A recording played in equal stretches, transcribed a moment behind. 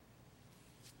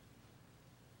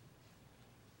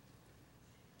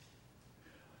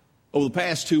Over the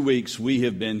past 2 weeks, we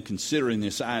have been considering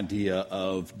this idea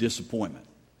of disappointment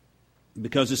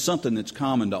because it's something that's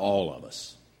common to all of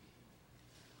us.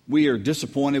 We are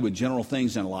disappointed with general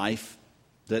things in life,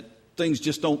 that things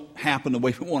just don't happen the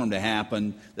way we want them to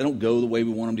happen. They don't go the way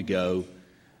we want them to go.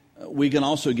 We can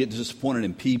also get disappointed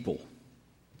in people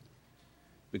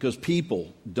because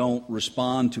people don't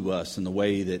respond to us in the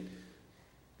way that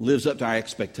lives up to our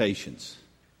expectations.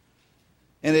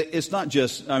 And it's not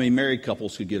just, married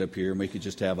couples could get up here and we could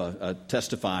just have a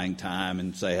testifying time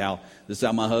and say this is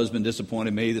how my husband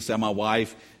disappointed me, this is how my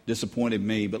wife disappointed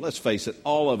me. But let's face it,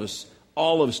 all of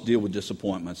us deal with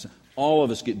disappointments. All of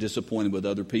us get disappointed with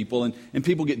other people, and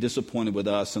people get disappointed with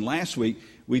us. And last week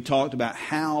we talked about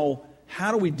how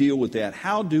do we deal with that?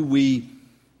 How do we,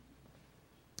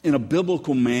 in a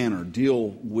biblical manner, deal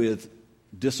with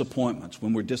disappointments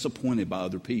when we're disappointed by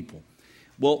other people?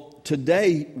 Well,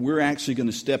 today we're actually going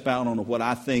to step out on what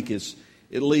I think is,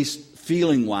 at least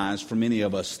feeling-wise for many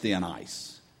of us, thin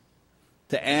ice.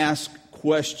 To ask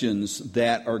questions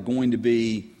that are going to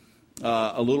be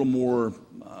a little more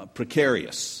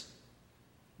precarious.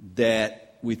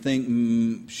 That we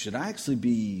think, should I actually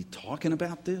be talking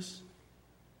about this?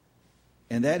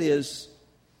 And that is,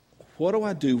 what do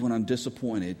I do when I'm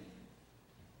disappointed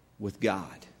with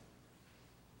God?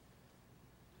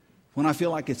 When I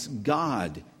feel like it's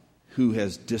God who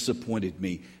has disappointed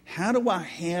me, how do I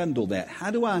handle that?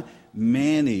 How do I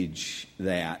manage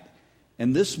that?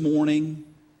 And this morning,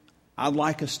 I'd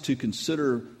like us to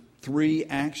consider 3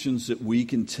 actions that we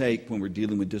can take when we're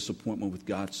dealing with disappointment with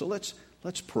God. So let's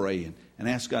pray and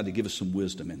ask God to give us some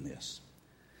wisdom in this.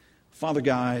 Father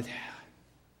God,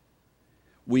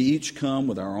 we each come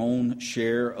with our own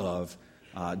share of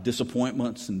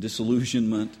disappointments and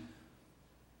disillusionment.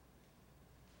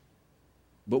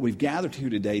 But we've gathered here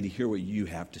today to hear what you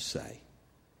have to say.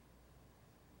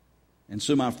 And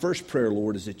so my first prayer,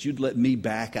 Lord, is that you'd let me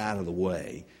back out of the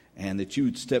way and that you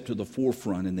would step to the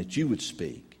forefront and that you would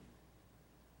speak.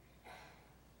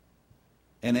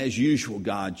 And as usual,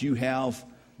 God, you have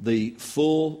the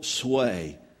full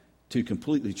sway to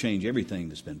completely change everything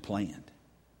that's been planned.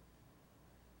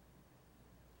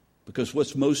 Because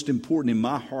what's most important in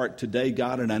my heart today,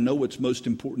 God, and I know what's most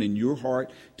important in your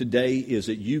heart today, is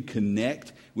that you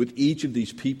connect with each of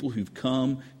these people who've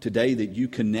come today, that you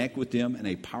connect with them in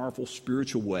a powerful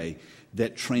spiritual way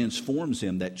that transforms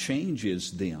them, that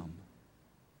changes them.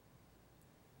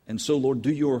 And so, Lord,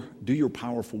 do your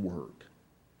powerful work.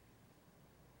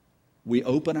 We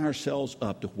open ourselves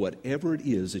up to whatever it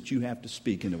is that you have to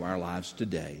speak into our lives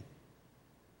today.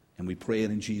 And we pray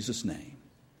it in Jesus' name.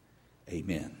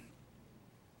 Amen.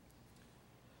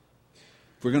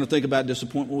 If we're going to think about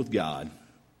disappointment with God,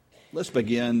 let's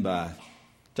begin by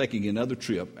taking another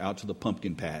trip out to the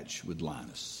pumpkin patch with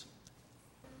Linus.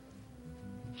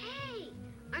 Hey,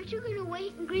 aren't you going to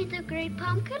wait and greet the great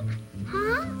pumpkin?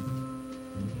 Huh?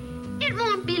 It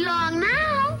won't be long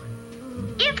now.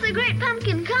 If the great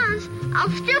pumpkin comes, I'll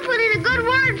still put in a good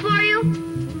word for you.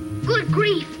 Good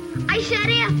grief, I said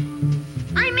if.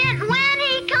 I meant when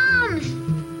he comes.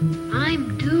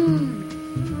 I'm doomed.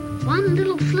 One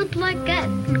little slip like that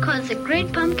can cause the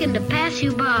great pumpkin to pass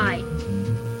you by.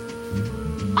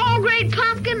 Oh, great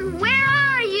pumpkin, where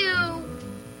are you?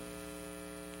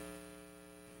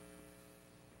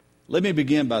 Let me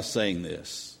begin by saying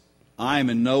this. I am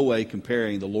in no way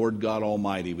comparing the Lord God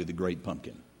Almighty with the great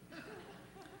pumpkin.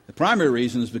 The primary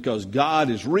reason is because God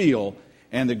is real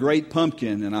and the great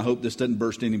pumpkin, and I hope this doesn't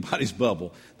burst anybody's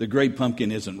bubble, the great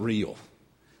pumpkin isn't real.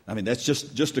 That's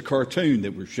just a cartoon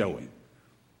that we're showing.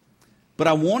 But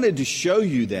I wanted to show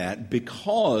you that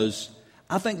because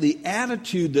I think the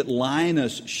attitude that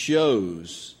Linus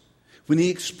shows when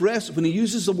he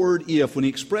uses the word if, when he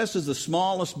expresses the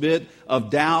smallest bit of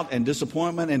doubt and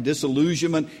disappointment and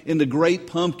disillusionment in the great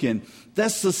pumpkin,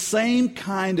 that's the same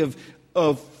kind of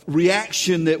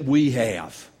reaction that we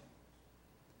have.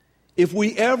 If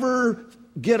we ever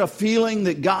get a feeling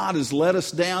that God has let us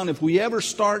down, if we ever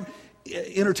start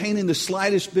entertaining the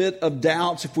slightest bit of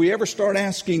doubts, if we ever start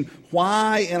asking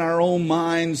why in our own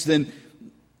minds, then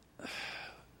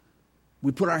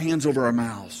we put our hands over our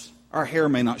mouths. Our hair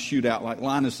may not shoot out like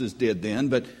Linus's did then,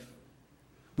 but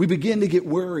we begin to get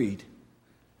worried.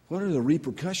 What are the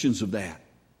repercussions of that?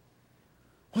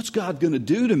 What's God going to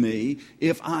do to me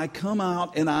if I come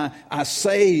out and I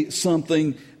say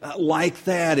something like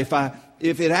that?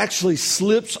 If it actually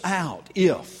slips out,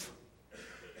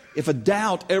 if a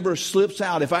doubt ever slips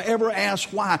out, if I ever ask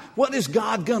why, what is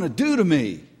God going to do to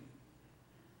me?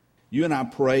 You and I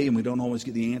pray, and we don't always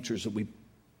get the answers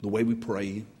the way we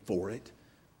pray for it.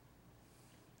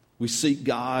 We seek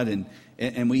God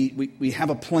and we have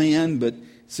a plan, but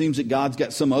it seems that God's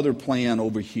got some other plan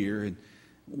over here. And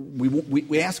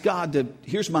we ask God to,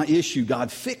 here's my issue,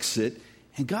 God, fix it.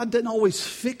 And God doesn't always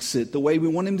fix it the way we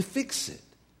want Him to fix it.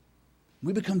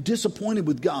 We become disappointed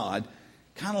with God,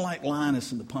 kind of like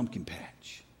Linus in the pumpkin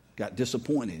patch. Got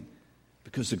disappointed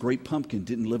because the great pumpkin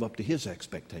didn't live up to his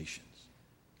expectations.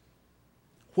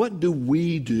 What do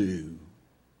we do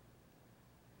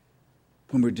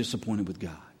when we're disappointed with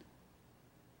God?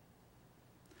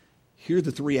 Here are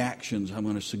the 3 actions I'm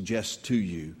going to suggest to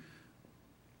you,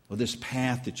 or this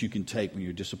path that you can take when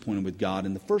you're disappointed with God.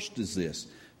 And the first is this: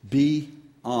 be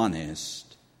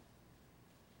honest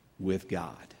with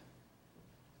God.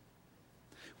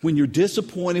 When you're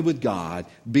disappointed with God,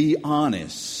 be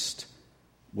honest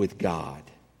with God.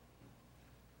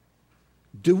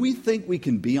 Do we think we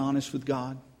can be honest with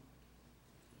God?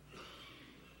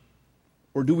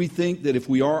 Or do we think that if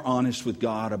we are honest with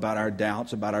God about our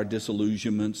doubts, about our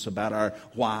disillusionments, about our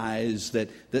whys,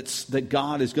 that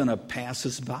God is going to pass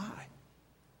us by?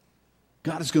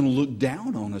 God is going to look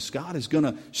down on us. God is going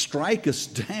to strike us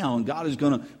down. God is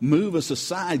going to move us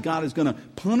aside. God is going to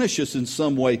punish us in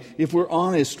some way if we're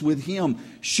honest with Him.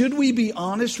 Should we be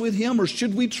honest with Him, or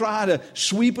should we try to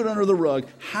sweep it under the rug,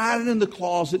 hide it in the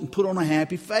closet, and put on a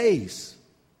happy face?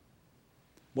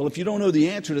 Well, if you don't know the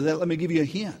answer to that, let me give you a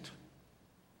hint.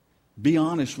 Be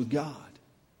honest with God.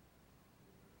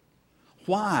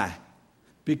 Why?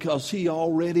 Because He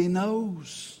already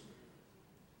knows.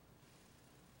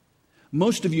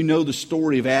 Most of you know the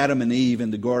story of Adam and Eve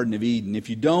in the Garden of Eden. If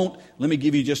you don't, let me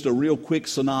give you just a real quick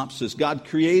synopsis. God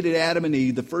created Adam and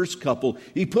Eve, the first couple.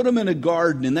 He put them in a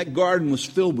garden, and that garden was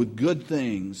filled with good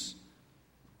things.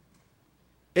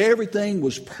 Everything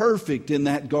was perfect in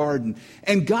that garden.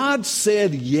 And God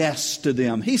said yes to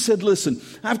them. He said, listen,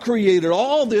 I've created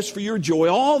all this for your joy,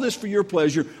 all this for your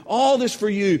pleasure, all this for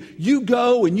you. You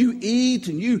go and you eat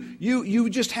and you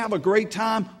just have a great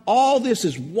time. All this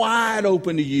is wide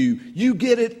open to you. You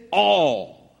get it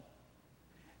all.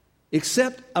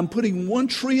 Except I'm putting one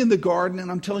tree in the garden and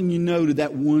I'm telling you no to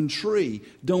that one tree.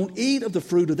 Don't eat of the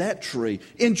fruit of that tree.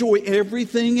 Enjoy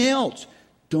everything else.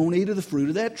 Don't eat of the fruit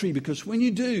of that tree, because when you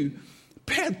do,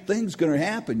 bad things are going to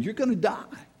happen. You're going to die.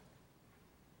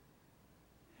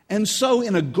 And so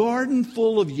in a garden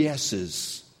full of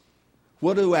yeses,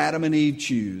 what do Adam and Eve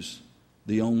choose?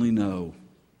 The only no.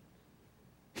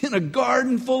 In a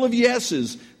garden full of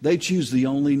yeses, they choose the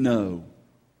only no.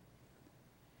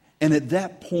 And at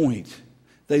that point,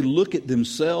 they look at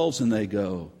themselves and they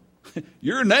go,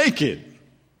 you're naked.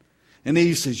 And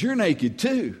Eve says, you're naked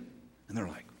too. And they're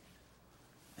like,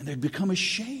 and they become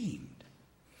ashamed.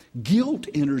 Guilt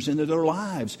enters into their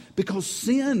lives because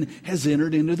sin has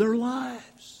entered into their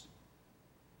lives.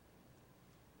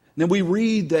 Now we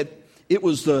read that it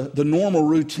was the normal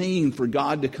routine for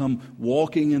God to come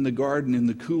walking in the garden in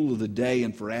the cool of the day,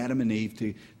 and for Adam and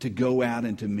Eve to go out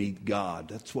and to meet God.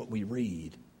 That's what we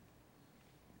read.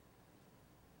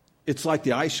 It's like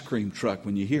the ice cream truck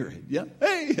when you hear it. Yeah,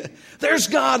 hey, there's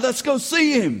God, let's go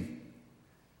see Him.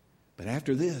 But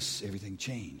after this, everything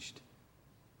changed.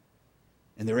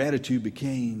 And their attitude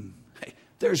became, hey,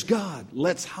 there's God,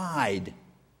 let's hide.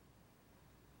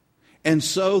 And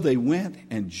so they went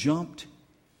and jumped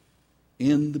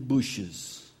in the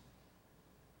bushes.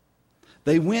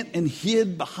 They went and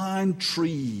hid behind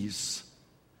trees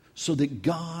so that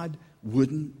God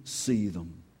wouldn't see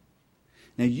them.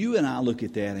 Now you and I look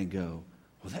at that and go,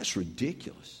 well, that's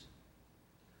ridiculous.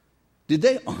 Did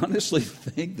they honestly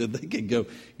think that they could go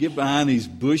get behind these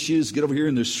bushes, get over here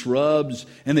in the shrubs,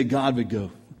 and that God would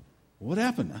go, what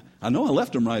happened? I know I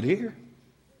left them right here.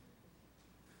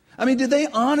 I mean, did they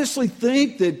honestly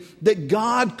think that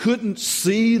God couldn't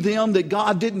see them, that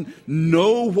God didn't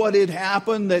know what had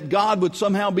happened, that God would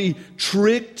somehow be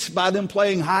tricked by them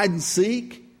playing hide and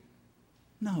seek?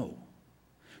 No.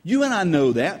 You and I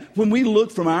know that. When we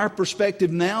look from our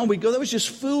perspective now, we go, that was just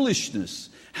foolishness.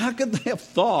 How could they have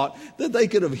thought that they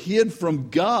could have hid from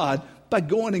God by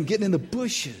going and getting in the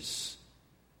bushes?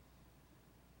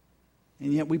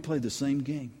 And yet we play the same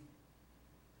game.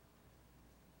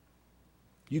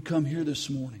 You come here this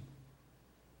morning.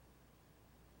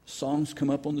 Songs come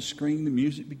up on the screen. The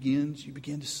music begins. You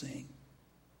begin to sing.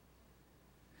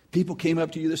 People came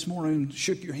up to you this morning and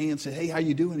shook your hand and said, hey, how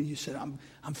you doing? And you said,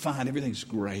 I'm fine. Everything's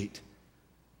great.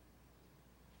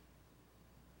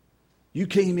 You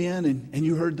came in and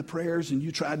you heard the prayers and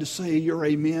you tried to say your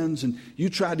amens and you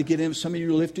tried to get in. Some of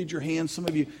you lifted your hands. Some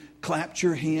of you clapped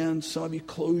your hands. Some of you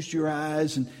closed your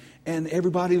eyes. And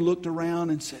everybody looked around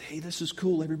and said, hey, this is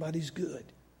cool. Everybody's good.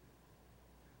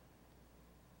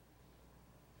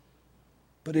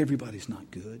 But everybody's not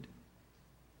good.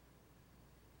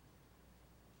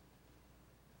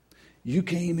 You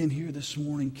came in here this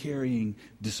morning carrying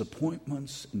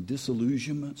disappointments and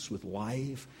disillusionments with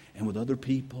life and with other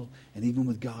people and even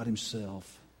with God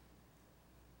Himself.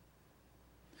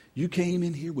 You came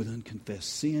in here with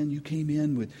unconfessed sin. You came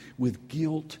in with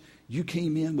guilt. You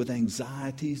came in with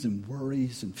anxieties and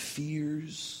worries and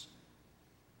fears.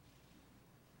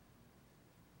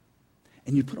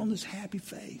 And you put on this happy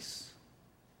face.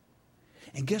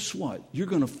 And guess what? You're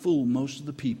going to fool most of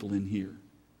the people in here.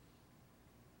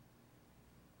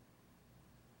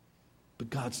 But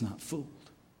God's not fooled.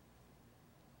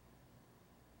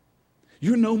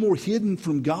 You're no more hidden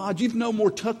from God. You've no more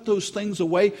tucked those things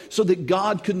away so that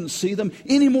God couldn't see them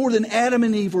any more than Adam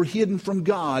and Eve were hidden from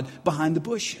God behind the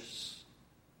bushes.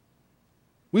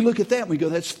 We look at that and we go,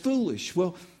 that's foolish.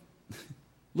 Well,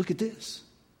 look at this.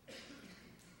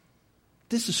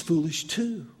 This is foolish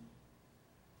too.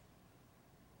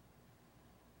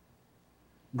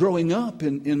 Growing up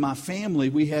in my family,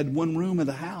 we had one room of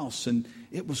the house, and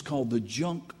it was called the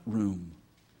junk room.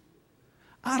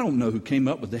 I don't know who came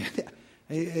up with that.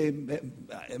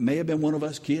 It may have been one of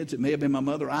us kids. It may have been my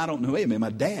mother. I don't know. It may have been my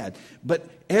dad. But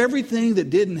everything that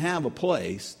didn't have a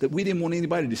place that we didn't want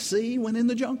anybody to see went in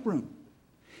the junk room.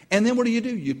 And then what do?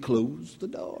 You close the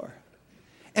door.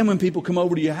 And when people come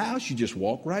over to your house, you just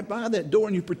walk right by that door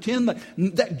and you pretend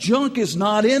that junk is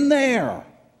not in there.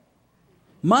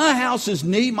 My house is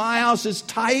neat. My house is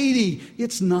tidy.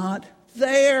 It's not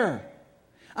there.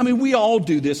 I mean, we all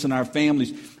do this in our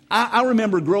families. I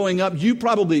remember growing up, you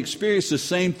probably experienced the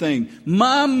same thing.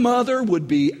 My mother would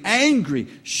be angry.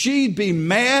 She'd be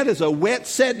mad as a wet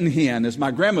setting hen, as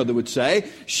my grandmother would say.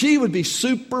 She would be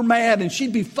super mad, and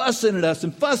she'd be fussing at us.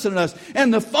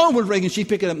 And the phone would ring, and she'd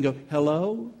pick it up and go,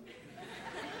 hello?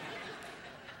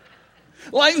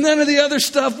 Like none of the other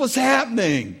stuff was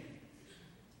happening.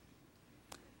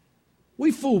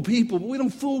 We fool people, but we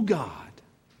don't fool God.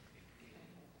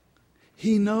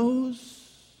 He knows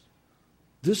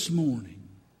this morning,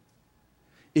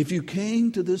 if you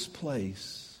came to this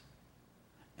place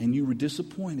and you were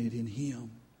disappointed in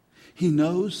Him, He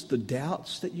knows the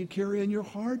doubts that you carry in your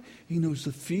heart. He knows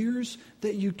the fears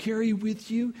that you carry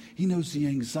with you. He knows the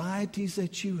anxieties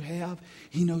that you have.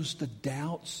 He knows the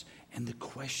doubts and the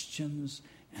questions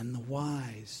and the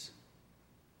whys.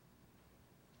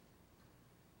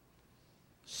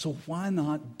 So why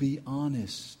not be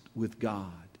honest with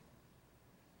God?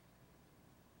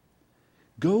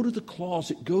 Go to the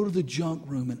closet, go to the junk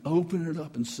room and open it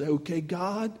up and say, okay,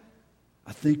 God,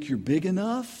 I think You're big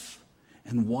enough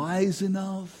and wise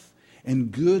enough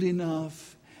and good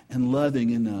enough and loving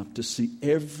enough to see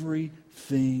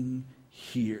everything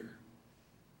here.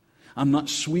 I'm not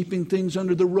sweeping things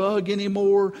under the rug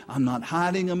anymore. I'm not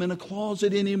hiding them in a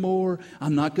closet anymore.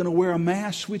 I'm not going to wear a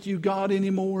mask with You, God,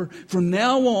 anymore. From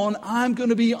now on, I'm going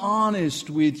to be honest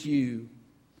with You.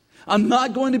 I'm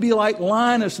not going to be like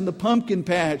Linus in the pumpkin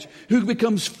patch who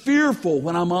becomes fearful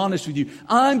when I'm honest with you.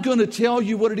 I'm going to tell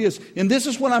you what it is. And this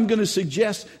is what I'm going to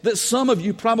suggest that some of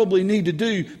you probably need to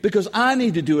do, because I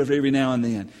need to do it every now and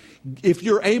then. If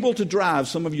you're able to drive,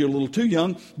 some of you are a little too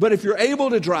young, but if you're able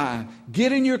to drive,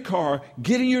 get in your car,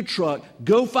 get in your truck,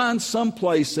 go find some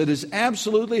place that is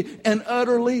absolutely and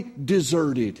utterly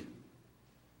deserted.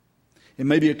 It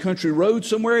may be a country road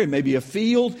somewhere. It may be a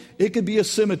field. It could be a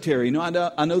cemetery. You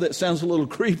know, I know that sounds a little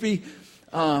creepy,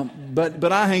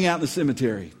 but I hang out in the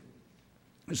cemetery.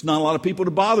 There's not a lot of people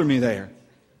to bother me there.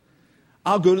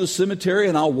 I'll go to the cemetery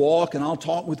and I'll walk and I'll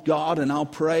talk with God and I'll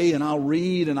pray and I'll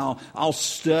read and I'll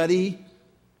study.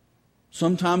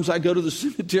 Sometimes I go to the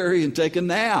cemetery and take a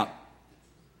nap.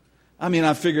 I mean,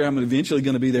 I figure I'm eventually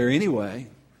going to be there anyway.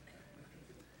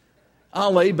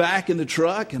 I'll lay back in the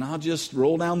truck and I'll just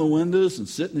roll down the windows and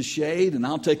sit in the shade and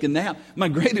I'll take a nap. My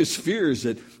greatest fear is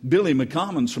that Billy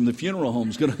McCommons from the funeral home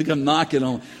is going to come knocking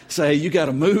on, say, you got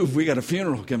to move. We got a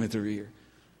funeral coming through here.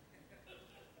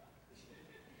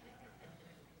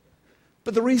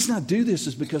 But the reason I do this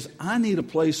is because I need a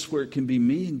place where it can be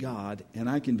me and God, and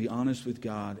I can be honest with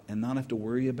God and not have to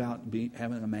worry about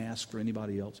having a mask for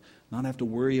anybody else, not have to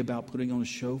worry about putting on a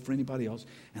show for anybody else,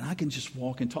 and I can just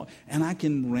walk and talk, and I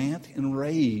can rant and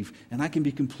rave, and I can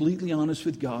be completely honest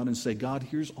with God and say, God,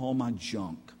 here's all my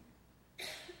junk.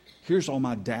 Here's all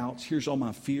my doubts. Here's all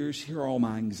my fears. Here are all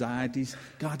my anxieties.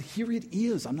 God, here it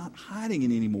is. I'm not hiding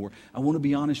it anymore. I want to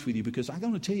be honest with you, because I'm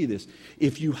going to tell you this.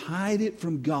 If you hide it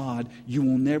from God, you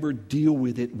will never deal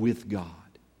with it with God.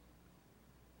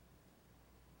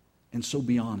 And so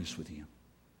be honest with Him.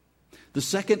 The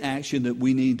second action that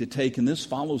we need to take, and this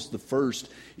follows the first,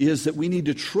 is that we need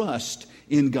to trust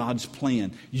in God's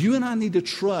plan. You and I need to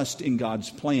trust in God's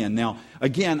plan. Now,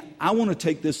 again, I want to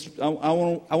take this, I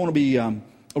want to be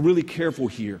really careful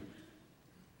here,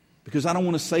 because I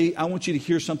want you to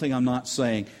hear something I'm not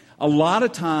saying. A lot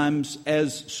of times,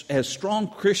 as strong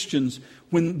Christians,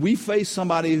 when we face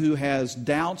somebody who has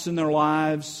doubts in their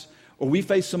lives, or we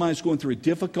face somebody who's going through a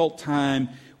difficult time,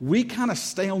 we kind of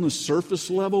stay on the surface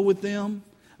level with them.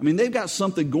 I mean, they've got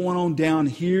something going on down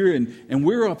here, and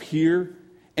we're up here.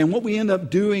 And what we end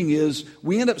up doing is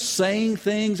we end up saying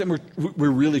things, and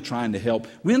we're really trying to help.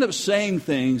 We end up saying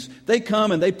things. They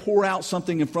come and they pour out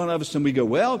something in front of us, and we go,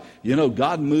 well,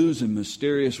 God moves in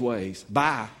mysterious ways.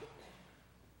 Bye.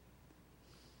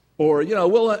 Or,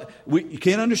 you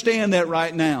can't understand that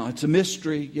right now. It's a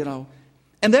mystery,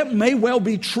 And that may well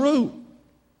be true.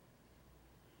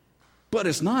 But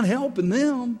it's not helping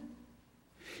them.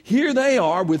 Here they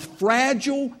are with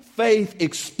fragile faith,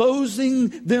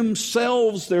 exposing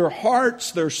themselves, their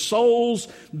hearts, their souls,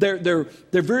 their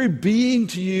very being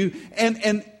to you.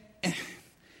 And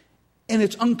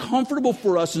it's uncomfortable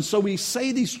for us. And so we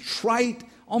say these trite,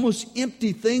 almost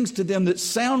empty things to them that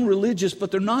sound religious, but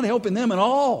they're not helping them at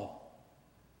all.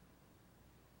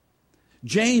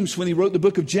 James, when he wrote the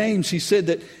book of James, he said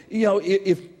that,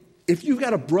 if you've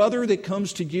got a brother that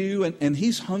comes to you and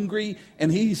he's hungry and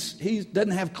he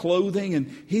doesn't have clothing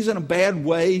and he's in a bad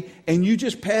way, and you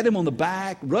just pat him on the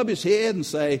back, rub his head and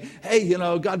say, hey,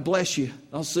 God bless you,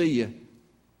 I'll see you.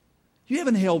 You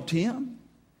haven't helped him.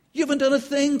 You haven't done a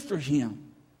thing for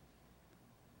him.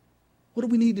 What do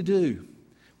we need to do?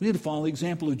 We need to follow the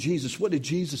example of Jesus. What did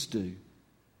Jesus do?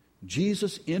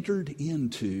 Jesus entered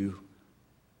into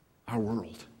our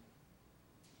world.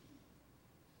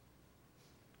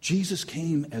 Jesus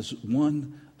came as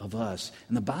one of us.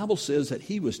 And the Bible says that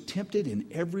he was tempted in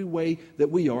every way that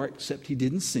we are, except he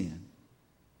didn't sin.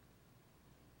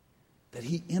 That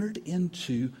he entered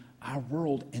into our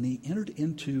world, and he entered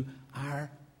into our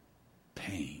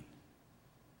pain.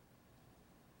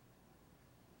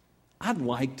 I'd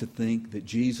like to think that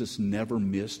Jesus never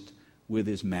missed with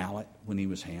his mallet when he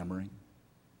was hammering.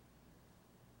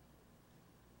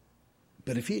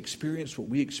 But if he experienced what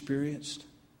we experienced,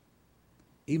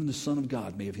 even the Son of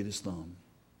God may have hit his thumb.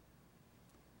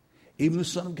 Even the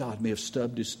Son of God may have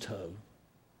stubbed his toe.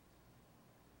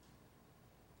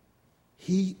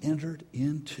 He entered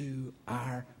into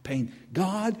our pain.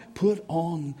 God put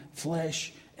on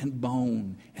flesh and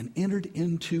bone and entered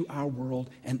into our world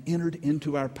and entered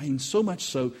into our pain. So much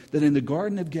so that in the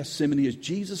Garden of Gethsemane, as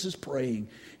Jesus is praying,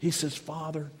 he says,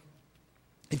 Father,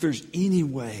 if there's any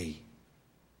way,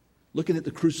 looking at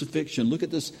the crucifixion, look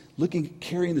at this,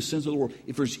 carrying the sins of the world.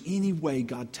 If there's any way,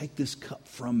 God, take this cup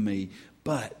from me,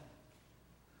 but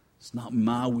it's not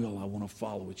my will I want to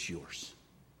follow, it's yours.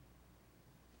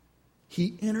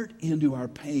 He entered into our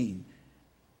pain.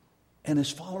 And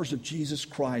as followers of Jesus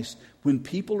Christ, when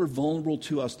people are vulnerable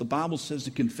to us, the Bible says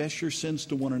to confess your sins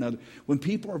to one another. When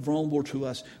people are vulnerable to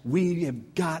us, we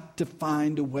have got to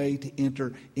find a way to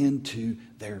enter into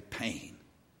their pain,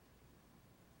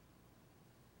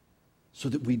 so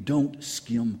that we don't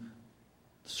skim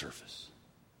the surface.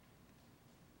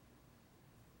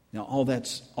 Now, all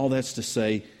that's to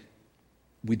say,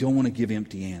 we don't want to give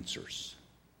empty answers,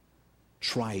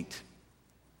 trite,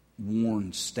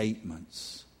 worn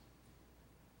statements.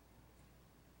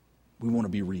 We want to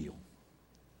be real.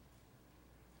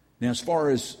 Now, as far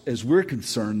as we're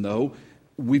concerned, though,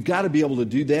 we've got to be able to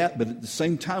do that, but at the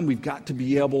same time, we've got to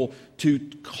be able to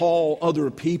call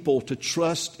other people to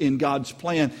trust in God's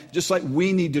plan, just like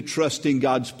we need to trust in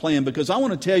God's plan. Because I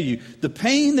want to tell you, the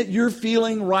pain that you're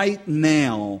feeling right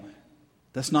now,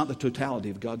 that's not the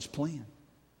totality of God's plan.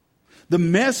 The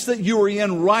mess that you are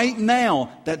in right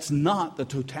now, that's not the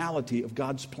totality of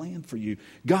God's plan for you.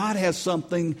 God has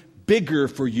something bigger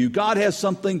for you. God has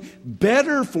something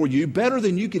better for you, better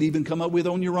than you could even come up with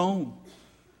on your own.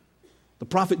 The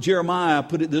prophet Jeremiah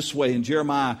put it this way in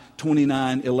Jeremiah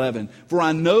 29:11. For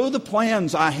I know the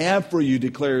plans I have for you,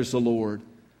 declares the Lord.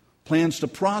 Plans to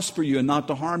prosper you and not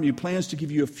to harm you. Plans to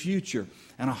give you a future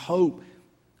and a hope.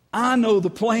 I know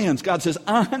the plans. God says,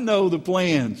 I know the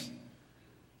plans.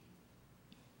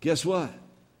 Guess what?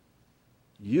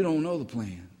 You don't know the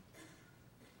plan.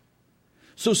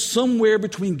 So somewhere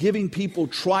between giving people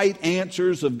trite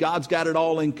answers of God's got it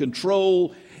all in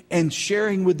control and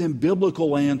sharing with them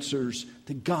biblical answers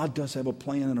that God does have a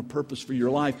plan and a purpose for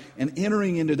your life and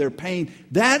entering into their pain,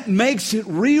 that makes it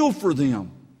real for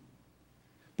them.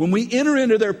 When we enter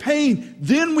into their pain,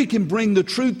 then we can bring the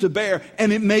truth to bear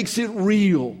and it makes it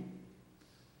real.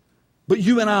 But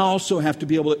you and I also have to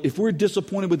be able to, if we're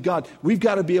disappointed with God, we've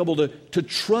got to be able to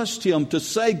trust Him, to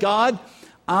say, God,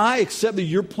 I accept that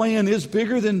your plan is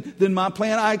bigger than my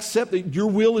plan. I accept that your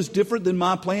will is different than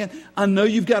my plan. I know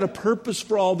you've got a purpose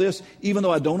for all this, even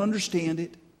though I don't understand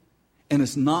it. And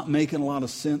it's not making a lot of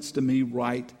sense to me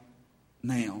right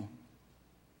now.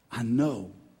 I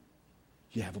know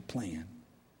you have a plan.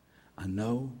 I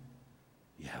know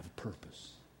you have a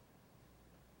purpose.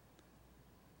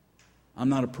 I'm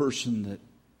not a person that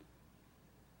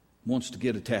wants to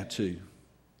get a tattoo.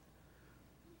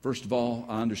 First of all,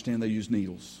 I understand they use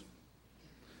needles.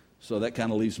 So that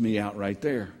kind of leaves me out right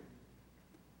there.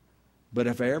 But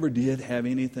if I ever did have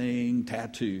anything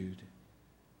tattooed,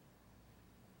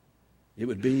 it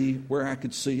would be where I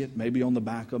could see it, maybe on the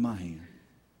back of my hand.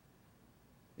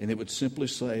 And it would simply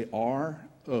say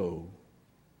RO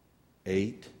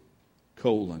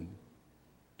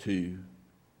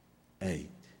 8:28.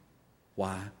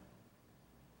 Why?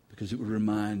 Because it would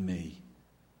remind me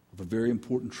of a very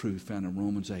important truth found in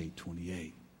Romans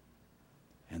 8:28.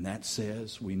 And that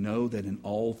says, we know that in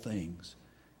all things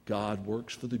God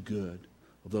works for the good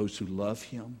of those who love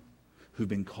Him, who've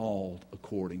been called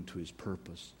according to His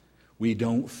purpose. We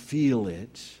don't feel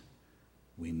it,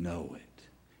 we know it.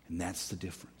 And that's the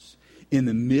difference. In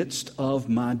the midst of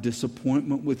my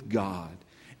disappointment with God,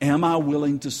 am I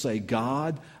willing to say,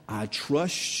 God, I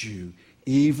trust you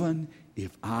even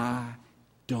if I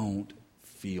don't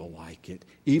feel like it,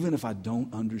 even if I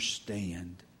don't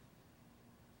understand?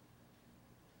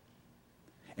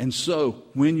 And so,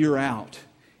 when you're out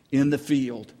in the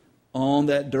field, on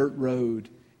that dirt road,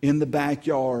 in the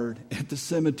backyard, at the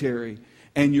cemetery,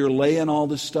 and you're laying all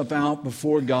this stuff out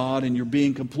before God, and you're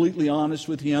being completely honest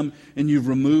with Him, and you've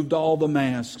removed all the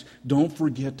masks, don't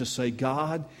forget to say,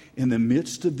 God, in the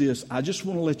midst of this, I just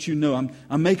want to let you know,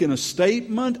 I'm making a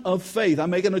statement of faith.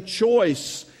 I'm making a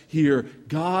choice here.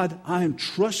 God, I am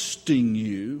trusting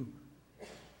you,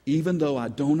 even though I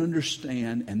don't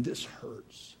understand, and this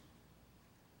hurts.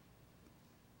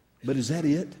 But is that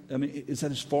it? I mean, is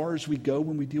that as far as we go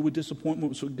when we deal with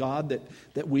disappointments with God,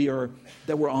 that we're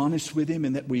honest with Him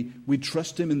and that we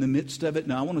trust Him in the midst of it?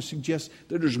 Now, I want to suggest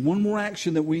that there's one more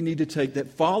action that we need to take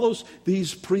that follows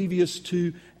these previous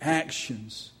two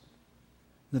actions.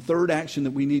 The third action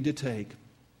that we need to take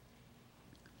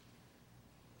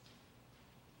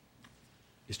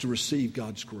is to receive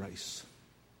God's grace.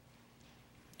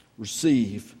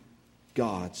 Receive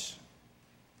God's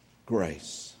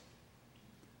grace.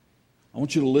 I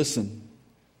want you to listen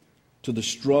to the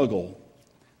struggle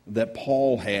that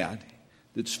Paul had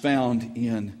that's found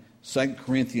in 2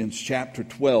 Corinthians chapter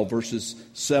 12, verses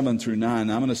 7 through 9.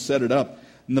 Now, I'm going to set it up.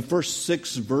 In the first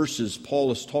 6 verses,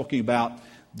 Paul is talking about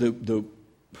the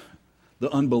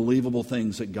unbelievable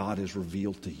things that God has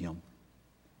revealed to him.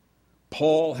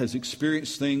 Paul has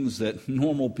experienced things that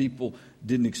normal people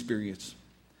didn't experience.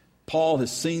 Paul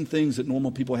has seen things that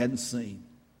normal people hadn't seen.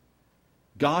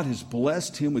 God has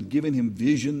blessed him with giving him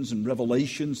visions and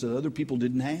revelations that other people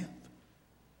didn't have.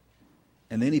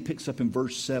 And then he picks up in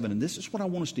verse 7, and this is what I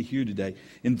want us to hear today.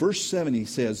 In verse 7 he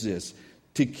says this,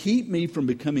 to keep me from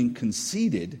becoming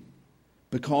conceited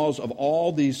because of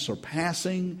all these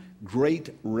surpassing great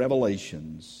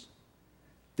revelations,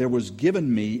 there was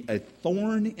given me a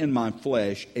thorn in my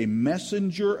flesh, a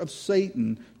messenger of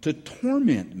Satan to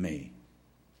torment me.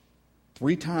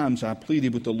 3 times I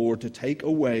pleaded with the Lord to take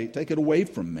it away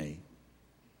from me.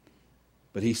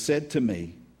 But He said to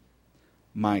me,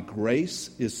 my grace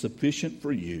is sufficient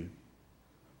for you,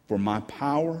 for my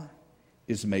power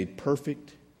is made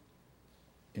perfect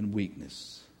in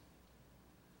weakness.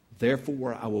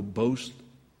 Therefore I will boast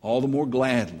all the more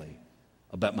gladly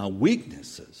about my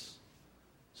weaknesses,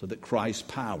 so that Christ's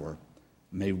power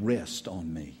may rest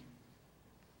on me.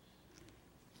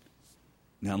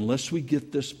 Now, unless we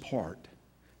get this part,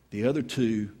 the other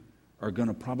two are going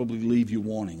to probably leave you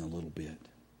wanting a little bit.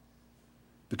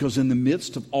 Because in the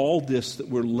midst of all this that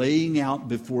we're laying out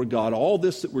before God, all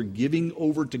this that we're giving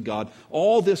over to God,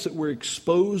 all this that we're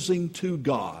exposing to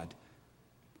God,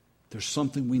 there's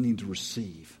something we need to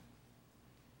receive.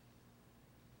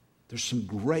 There's some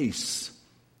grace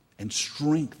and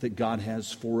strength that God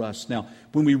has for us. Now,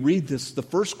 when we read this, the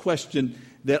first question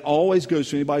that always goes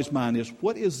through anybody's mind is,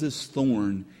 what is this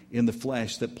thorn in the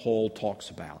flesh that Paul talks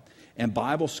about? And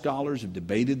Bible scholars have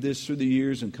debated this through the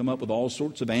years and come up with all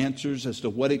sorts of answers as to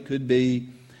what it could be.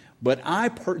 But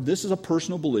this is a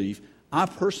personal belief. I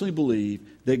personally believe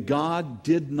that God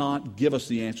did not give us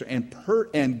the answer.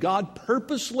 And God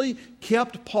purposely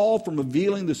kept Paul from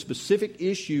revealing the specific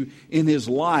issue in his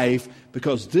life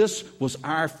because this was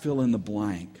our fill in the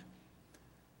blank.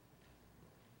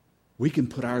 we can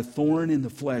put our thorn in the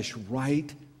flesh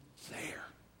right there.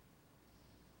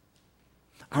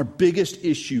 Our biggest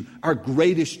issue, our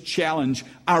greatest challenge,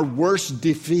 our worst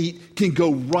defeat can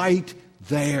go right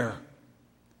there.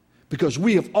 Because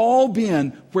we have all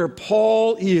been where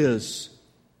Paul is.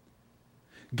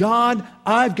 God,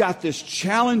 I've got this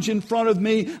challenge in front of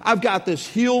me. I've got this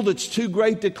hill that's too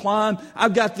great to climb.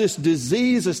 I've got this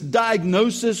disease, this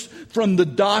diagnosis from the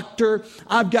doctor.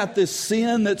 I've got this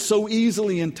sin that so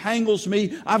easily entangles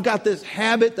me. I've got this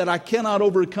habit that I cannot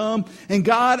overcome. And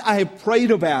God, I have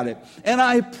prayed about it. And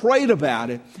I have prayed about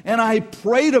it. And I have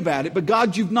prayed about it. But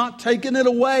God, you've not taken it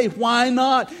away. Why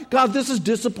not? God, this is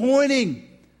disappointing.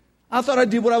 I thought I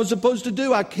did what I was supposed to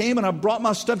do. I came and I brought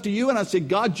my stuff to you and I said,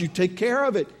 God, you take care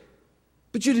of it.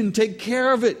 But you didn't take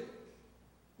care of it.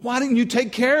 Why didn't you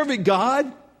take care of it, God?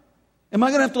 Am I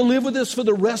going to have to live with this for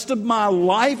the rest of my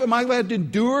life? Am I going to have to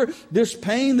endure this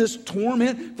pain, this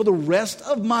torment for the rest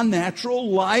of my natural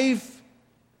life?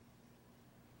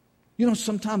 You know,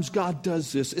 sometimes God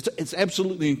does this. It's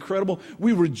absolutely incredible.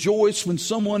 We rejoice when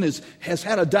someone has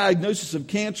had a diagnosis of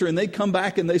cancer and they come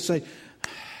back and they say,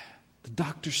 the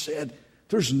doctor said,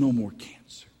 there's no more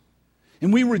cancer.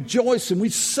 And we rejoice and we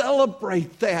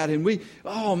celebrate that. And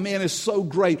oh man, it's so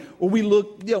great. Or we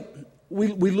look,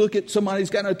 we look at somebody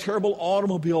who's got a terrible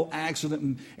automobile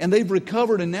accident and they've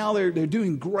recovered and now they're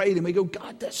doing great. And we go,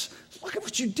 God, look at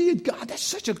what you did, God. That's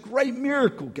such a great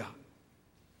miracle, God.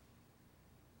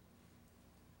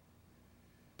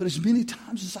 But as many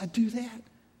times as I do that,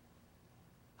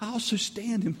 I also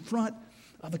stand in front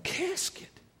of a casket.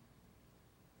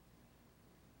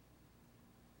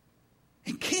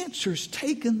 And cancer's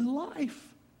taken the life.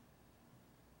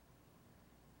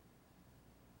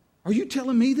 Are you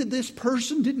telling me that this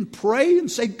person didn't pray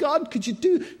and say, God, could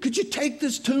you take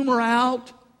this tumor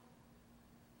out?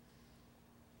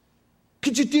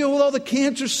 Could you deal with all the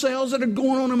cancer cells that are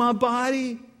going on in my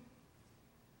body?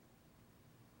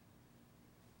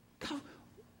 God,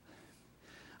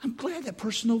 I'm glad that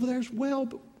person over there is well,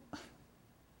 but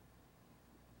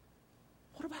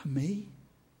what about me?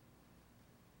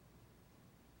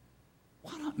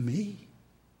 Why not me?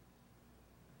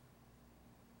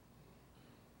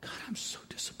 God, I'm so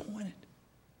disappointed.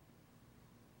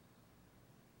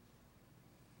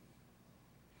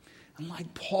 And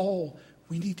like Paul,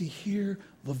 we need to hear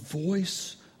the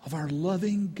voice of our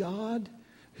loving God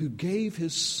who gave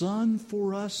his Son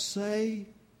for us say,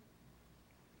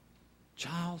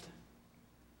 child,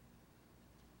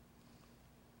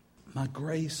 my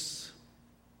grace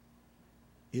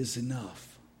is enough.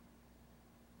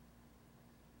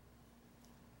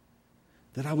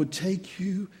 That I would take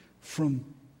you from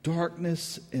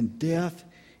darkness and death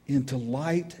into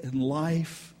light and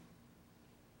life.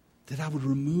 That I would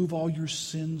remove all your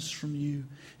sins from you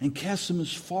and cast them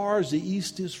as far as the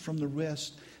east is from the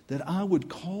west. That I would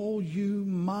call you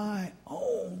my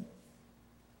own.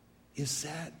 Is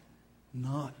that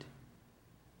not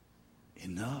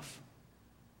enough?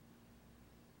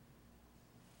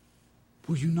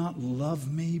 Will you not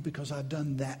love me because I've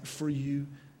done that for you?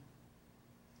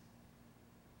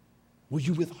 Will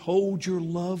you withhold your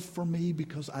love for me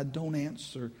because I don't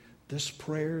answer this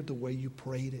prayer the way you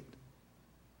prayed it?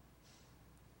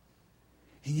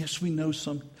 And yes, we know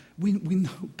we know,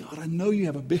 God, I know you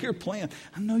have a bigger plan.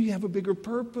 I know you have a bigger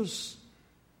purpose.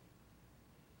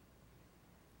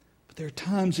 But there are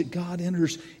times that God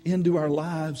enters into our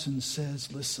lives and says,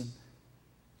 listen,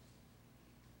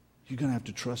 you're going to have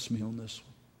to trust me on this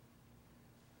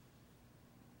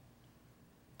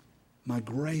one. My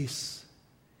grace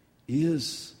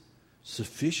is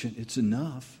sufficient. It's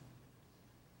enough.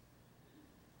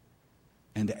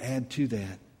 And to add to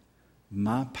that,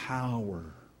 my power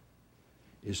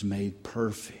is made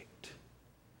perfect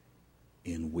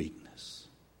in weakness.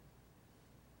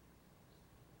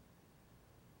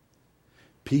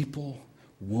 People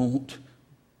won't.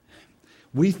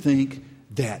 We think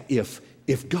that if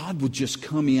God would just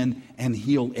come in and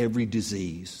heal every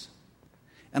disease.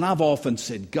 And I've often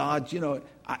said, God,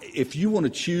 if you want to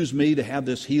choose me to have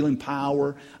this healing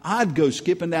power, I'd go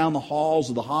skipping down the halls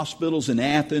of the hospitals in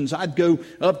Athens. I'd go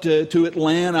up to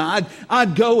Atlanta.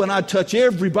 I'd go and I'd touch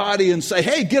everybody and say,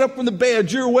 hey, get up from the bed,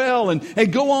 you're well,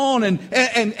 and go on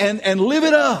and live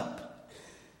it up.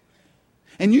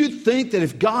 And you'd think that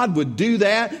if God would do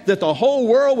that the whole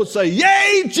world would say,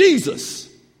 yay, Jesus.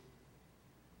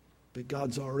 But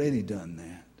God's already done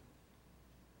that.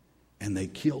 And they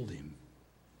killed him.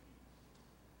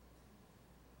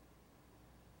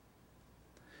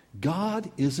 God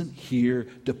isn't here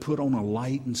to put on a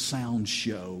light and sound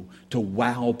show to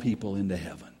wow people into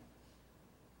heaven.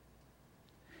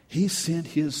 He sent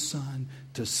his Son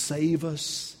to save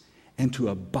us and to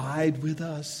abide with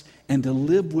us and to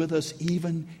live with us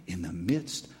even in the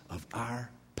midst of our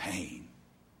pain.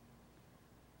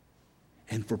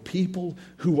 And for people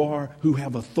who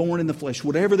have a thorn in the flesh,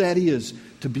 whatever that is,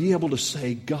 to be able to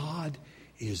say, God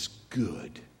is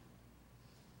good.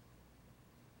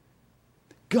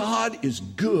 God is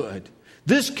good.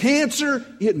 This cancer,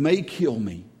 it may kill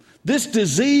me. This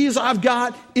disease I've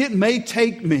got, it may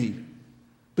take me.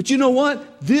 But you know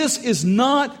what? This is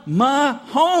not my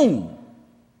home.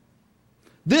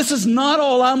 This is not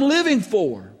all I'm living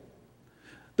for.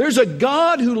 There's a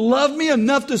God who loved me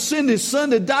enough to send His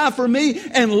Son to die for me,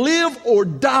 and live or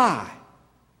die,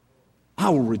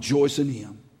 I will rejoice in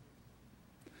Him.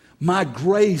 My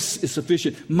grace is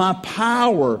sufficient. My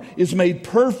power is made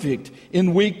perfect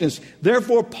in weakness.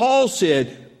 Therefore, Paul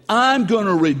said, I'm going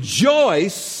to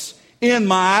rejoice in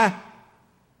my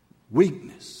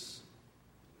weakness.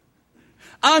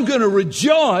 I'm going to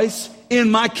rejoice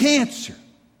in my cancer.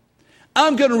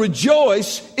 I'm going to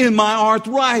rejoice in my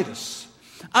arthritis.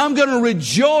 I'm going to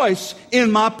rejoice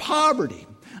in my poverty.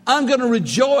 I'm going to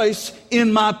rejoice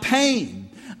in my pain.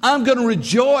 I'm going to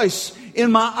rejoice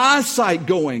in my eyesight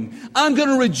going. I'm going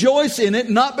to rejoice in it,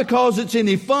 not because it's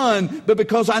any fun, but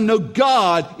because I know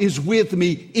God is with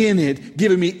me in it,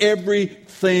 giving me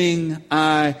everything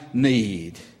I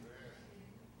need.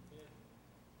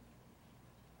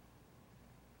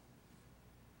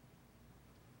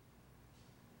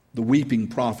 The weeping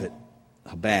prophet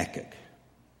Habakkuk,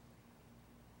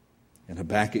 in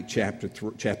Habakkuk chapter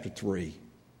 3,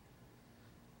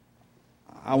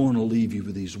 I want to leave you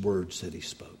with these words that he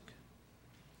spoke.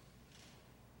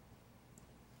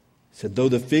 He said, though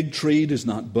the fig tree does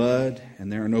not bud, and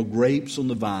there are no grapes on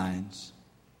the vines,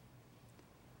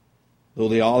 though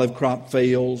the olive crop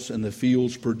fails, and the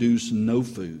fields produce no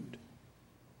food,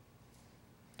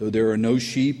 though there are no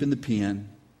sheep in the pen,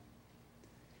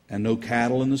 and no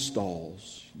cattle in the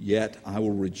stalls, yet I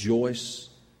will rejoice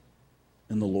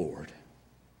in the Lord.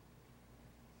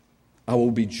 I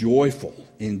will be joyful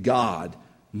in God,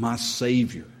 my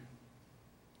Savior.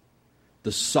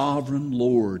 The sovereign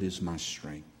Lord is my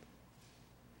strength,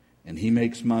 and He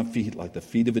makes my feet like the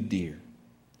feet of a deer,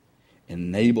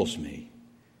 enables me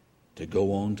to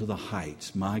go on to the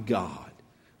heights. My God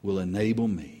will enable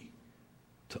me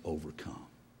to overcome.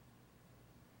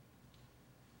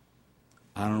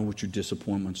 I don't know what your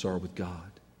disappointments are with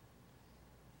God.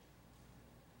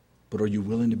 But are you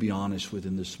willing to be honest with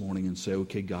Him this morning and say,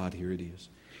 okay, God, here it is.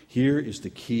 Here is the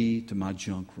key to my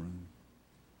junk room.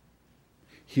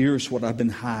 Here's what I've been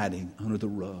hiding under the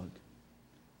rug.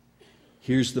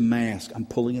 Here's the mask. I'm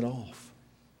pulling it off.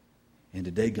 And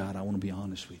today, God, I want to be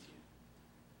honest with you.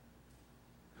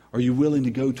 Are you willing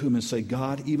to go to Him and say,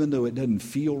 God, even though it doesn't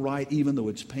feel right, even though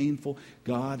it's painful,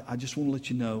 God, I just want to let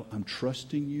you know I'm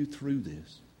trusting you through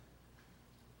this.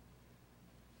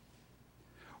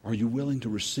 Are you willing to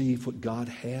receive what God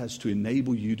has to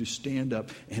enable you to stand up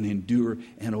and endure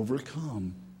and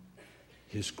overcome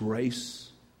His grace,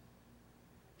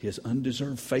 His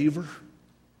undeserved favor,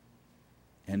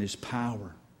 and His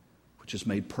power, which is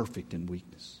made perfect in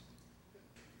weakness?